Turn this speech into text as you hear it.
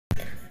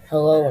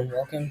Hello and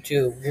welcome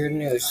to Weird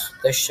News,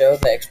 the show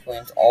that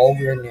explains all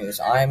weird news.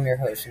 I am your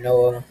host,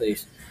 Noah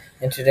McLeese,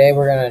 and today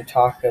we're going to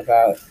talk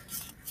about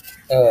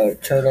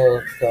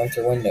turtle going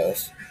through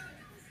windows.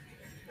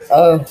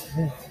 Uh,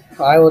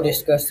 I will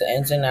discuss the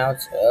ins and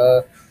outs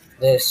of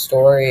this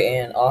story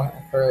and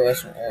offer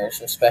listeners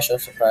a special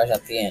surprise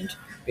at the end.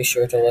 Be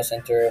sure to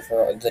listen through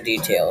for the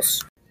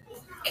details.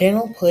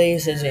 Canal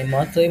Plays is a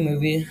monthly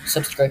movie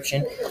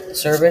subscription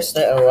service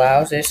that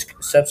allows its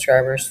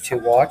subscribers to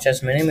watch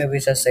as many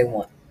movies as they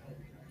want.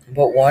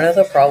 But one of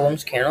the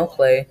problems Canal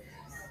Play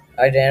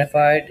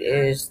identified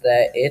is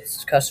that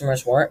its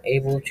customers weren't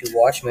able to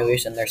watch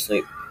movies in their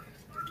sleep.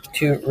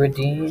 To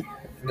redeem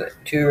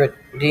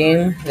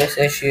this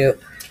issue,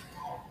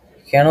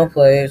 Canal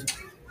Play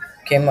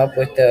came up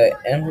with the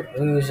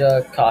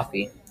Enluza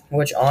coffee,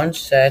 which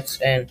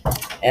onsets an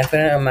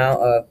infinite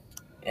amount of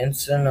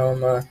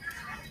insomnia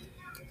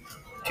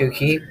to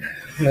keep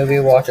movie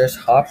watchers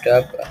hopped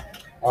up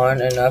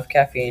on enough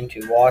caffeine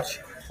to watch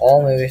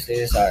all movies they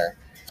desire.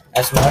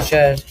 As much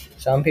as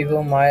some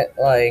people might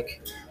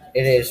like,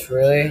 it is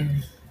really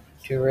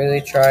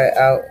try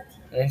out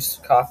this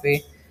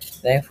coffee.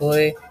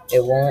 Thankfully,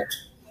 it won't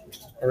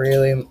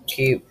really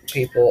keep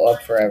people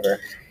up forever.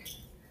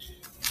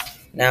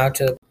 Now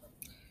to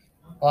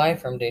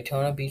live from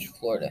Daytona Beach,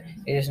 Florida.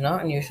 It is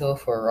not unusual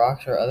for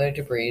rocks or other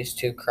debris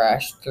to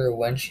crash through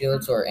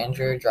windshields or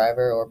injure a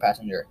driver or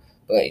passenger.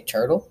 But a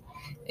turtle?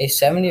 A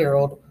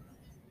 70-year-old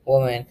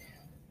woman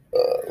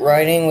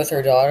riding with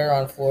her daughter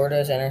on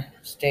Florida's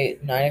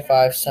Interstate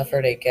 95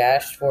 suffered a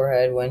gashed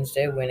forehead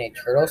Wednesday when a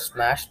turtle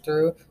smashed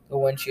through the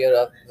windshield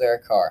of their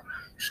car,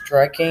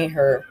 striking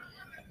her,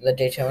 the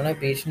Daytona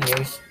Beach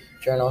News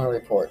Journal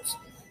reports.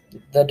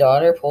 The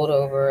daughter pulled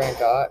over and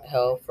got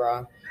help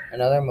from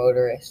another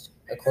motorist.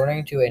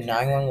 According to a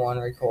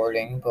 911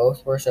 recording,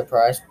 both were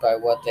surprised by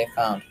what they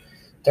found.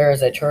 "There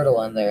is a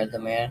turtle in there," the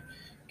man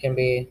can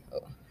be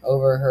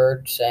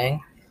overheard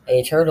saying.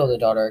 "A turtle," the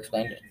daughter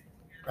explained.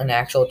 "An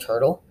actual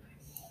turtle?"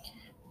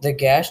 The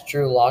gash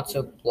drew lots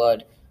of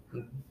blood,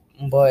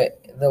 but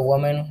the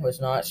woman was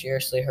not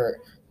seriously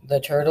hurt. The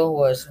turtle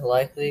was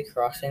likely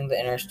crossing the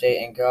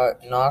interstate and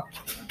got knocked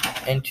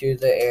into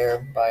the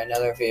air by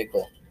another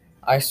vehicle.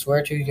 "I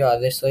swear to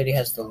God, this lady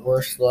has the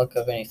worst luck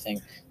of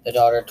anything," the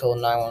daughter told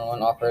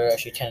 911 operator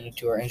as she tended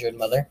to her injured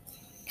mother.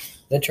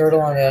 The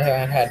turtle, on the other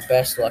hand, had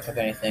best luck of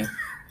anything.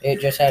 It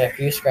just had a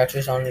few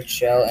scratches on its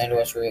shell and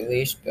was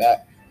released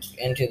back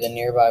into the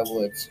nearby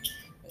woods.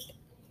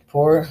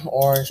 Port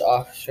Orange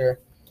officer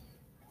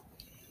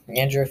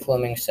Andrew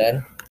Fleming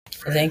said.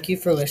 Thank you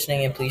for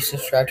listening, and please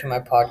subscribe to my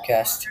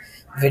podcast,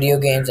 Video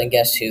Games and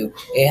Guess Who.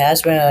 It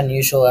has been an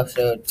unusual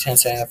episode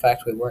considering the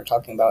fact we weren't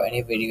talking about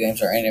any video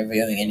games or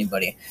interviewing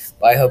anybody,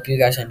 but I hope you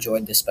guys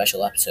enjoyed this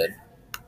special episode.